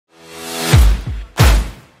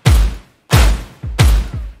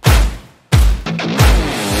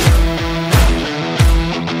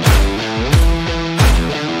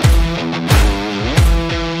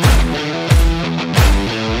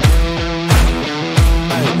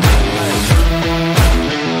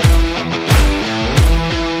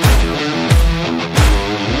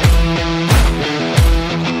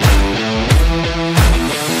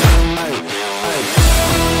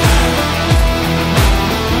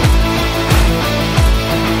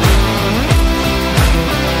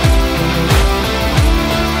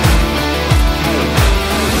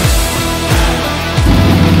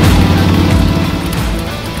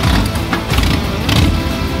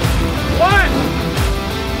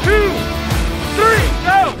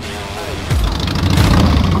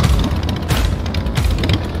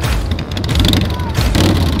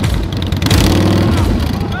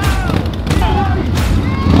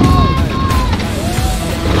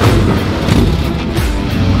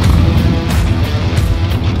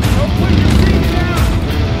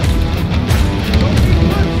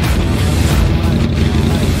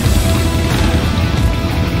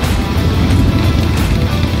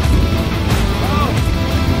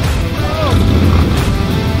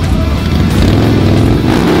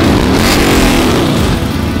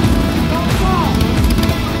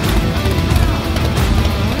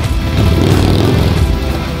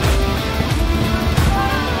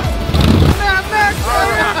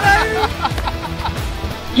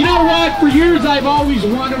You know what? For years I've always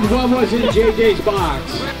wondered what was in JJ's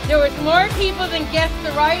box. There was more people than guessed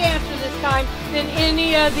the right answer this time than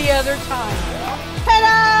any of the other times.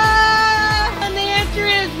 Ta-da! And the answer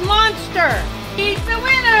is Monster. He's the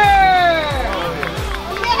winner!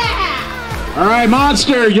 Yeah! All right,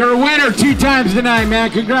 Monster, you're a winner 2 times tonight, man.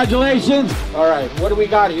 Congratulations. All right, what do we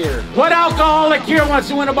got here? What alcoholic here wants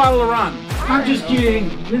to win a bottle of rum? I'm just kidding.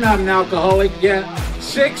 You're not an alcoholic yet.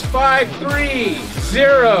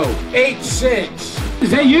 653086. Is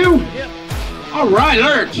that you? Yep. All right,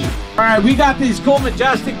 Lurch. All right, we got these cool,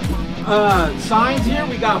 majestic signs here.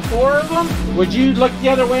 We got 4 of them. Would you look the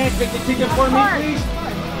other way and take the ticket for me, please?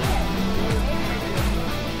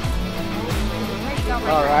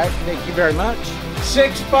 All right, thank you very much.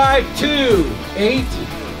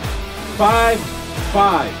 652855.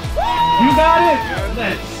 You got it?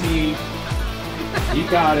 Let's see. You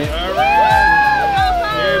got it. All right.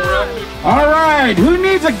 All right. Who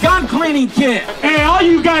needs a gun cleaning kit? Hey, all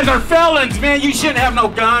you guys are felons, man. You shouldn't have no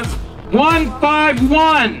guns.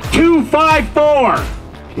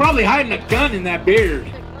 151254. Probably hiding a gun in that beard.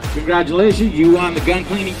 Congratulations, you won the gun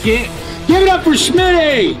cleaning kit. Give it up for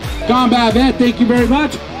Schmitty. Combat vet, thank you very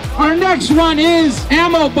much. Our next one is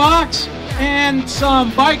ammo box and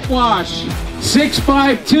some bike wash.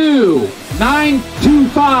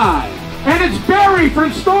 652925. And it's Barry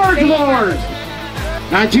from Storage Wars.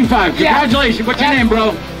 925. Congratulations. What's your name,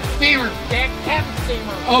 bro? Steamer. Captain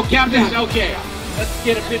Steamer. Oh, Captain. Okay. Let's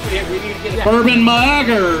get a picture here. We need to get a bourbon mug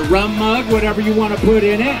or rum mug, whatever you want to put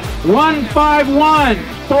in it.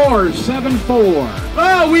 151474.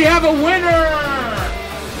 Oh, we have a winner.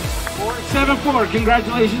 474.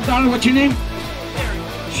 Congratulations, Donna. What's your name?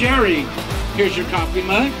 Sherry. Here's your coffee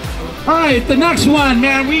mug. All right, the next one,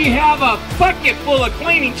 man, we have a bucket full of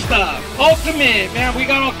cleaning stuff. Ultimate, man, we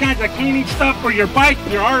got all kinds of cleaning stuff for your bike,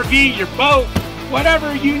 your RV, your boat,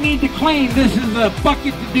 whatever you need to clean. This is a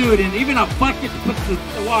bucket to do it in, even a bucket to put the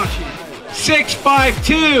wash in.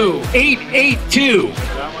 652882.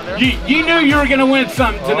 You knew you were going to win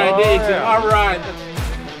something tonight, didn't you? All right.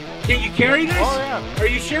 Can you carry this? Oh, yeah. Are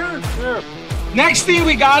you sure? Sure. Next thing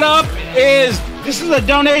we got up is, this is a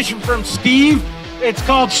donation from Steve. It's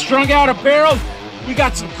called Strung Out Apparel. We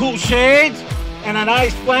got some cool shades and a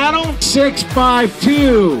nice flannel.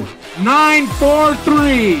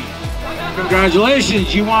 652943.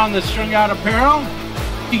 Congratulations, you won the Strung Out Apparel.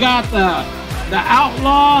 You got the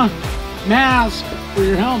Outlaw mask for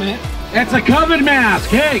your helmet. It's a COVID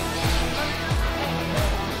mask. Hey,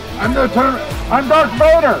 I'm Darth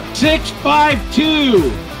Vader.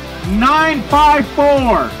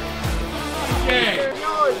 652954. Okay.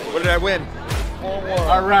 What did I win?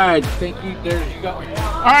 All right, thank you. There you go. All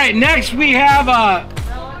right, next we have a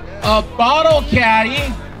bottle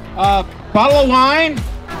caddy, a bottle of wine.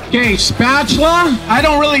 Okay, spatula. I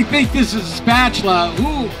don't really think this is a spatula.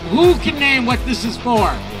 Who can name what this is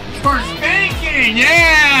for? It's for spanking.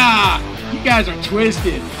 Yeah. You guys are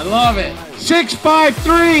twisted. I love it.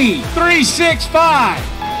 653365.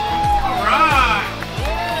 All right.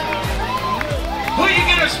 Who are you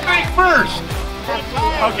gonna spank first?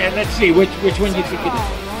 Okay, let's see. Which one do you think it is?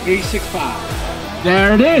 365.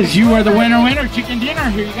 There it is. You are the winner. Chicken dinner.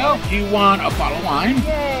 Here you go. You won a bottle of wine.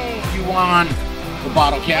 Yay. You won the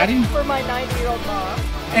bottle caddy. For my 90-year-old mom.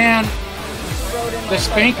 And the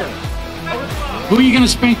spanker. Who are you going to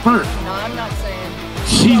spank first? No, I'm not saying.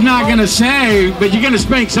 She's not going to say, but you're going to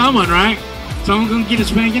spank someone, right? Someone's going to get a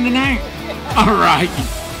spanking tonight? All right.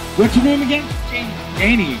 What's your name again?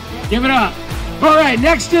 Janie. Give it up. All right,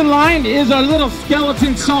 next in line is our little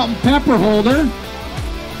skeleton salt and pepper holder.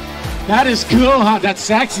 That is cool, huh? That's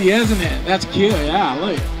sexy, isn't it? That's cute, yeah,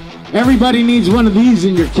 look. Everybody needs one of these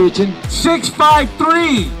in your kitchen.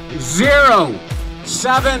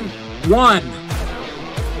 653071.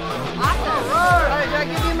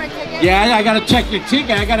 Yeah, I gotta check your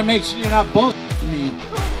ticket. I gotta make sure you're not bullshitting me.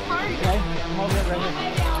 Okay, hold it right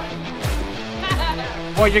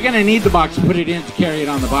here. Well, you're gonna need the box to put it in to carry it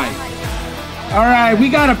on the bike. All right, we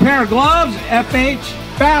got a pair of gloves, FH,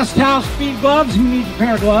 Fast House Speed gloves. Who needs a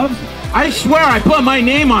pair of gloves? I swear I put my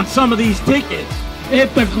name on some of these tickets.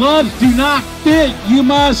 If the gloves do not fit, you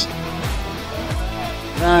must...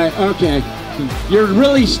 All right, okay. You're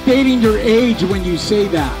really stating your age when you say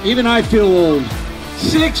that. Even I feel old.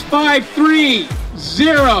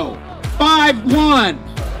 653051.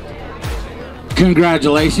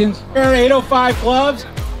 Congratulations. Air 805 gloves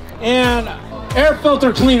and air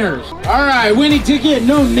filter cleaners. All right, winning ticket,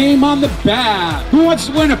 no name on the back. Who wants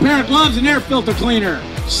to win a pair of gloves and air filter cleaner?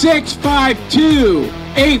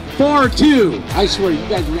 652842. I swear, you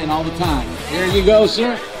guys win all the time. There you go,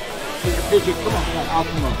 sir. Take a picture. Come on, I'll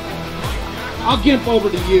come over. I'll gimp over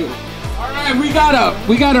to you. All right,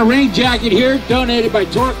 we got a rain jacket here, donated by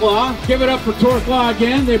Torque Law. Give it up for Torque Law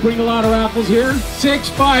again. They bring a lot of raffles here.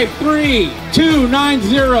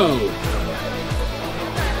 653-290.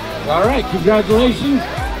 All right, congratulations.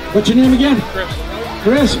 What's your name again?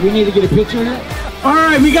 Chris, we need to get a picture of it. All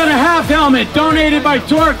right, we got a half helmet donated by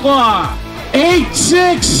Torque Law.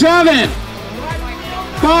 867-5309.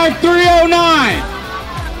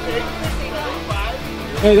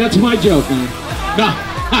 Hey, that's my joke, man. No.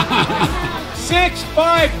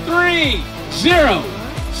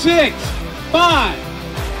 653-065.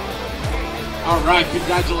 All right,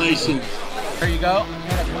 congratulations. There you go.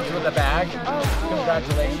 And it comes with a bag. Oh, cool.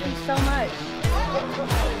 Congratulations. Thank you so much.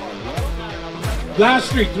 Last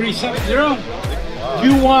Street 370.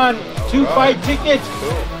 You won 2 fight tickets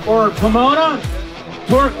for Pomona.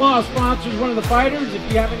 Torque Law sponsors one of the fighters. If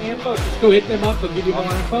you have any info, just go hit them up. They'll give you more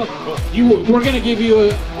info. We're going to give you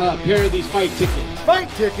a pair of these fight tickets. Fight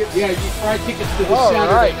tickets? Yeah, these fight tickets to this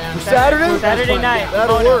Saturday, right. man. For Saturday? Saturday night.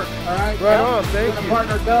 That'll work. All right. Right on, thank you.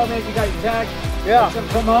 Partner Bell, maybe you got your tag. Yeah. Some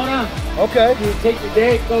Pomona. Okay. You take your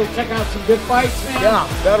day, go check out some good fights, man. Yeah,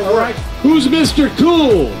 that'll All work. right. Who's Mr.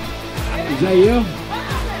 Cool? Is that you?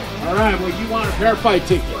 All right, well, you want a pair of fight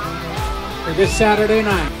tickets for this Saturday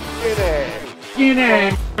night. Get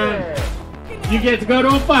in. You get to go to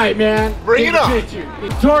a fight, man. Bring it on.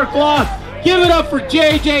 Torque Law, give it up for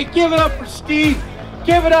JJ, give it up for Steve,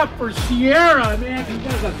 give it up for Sierra, man. He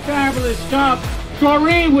does a fabulous job.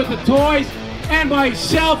 Doreen with the toys, and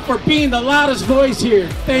myself for being the loudest voice here.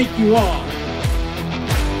 Thank you all.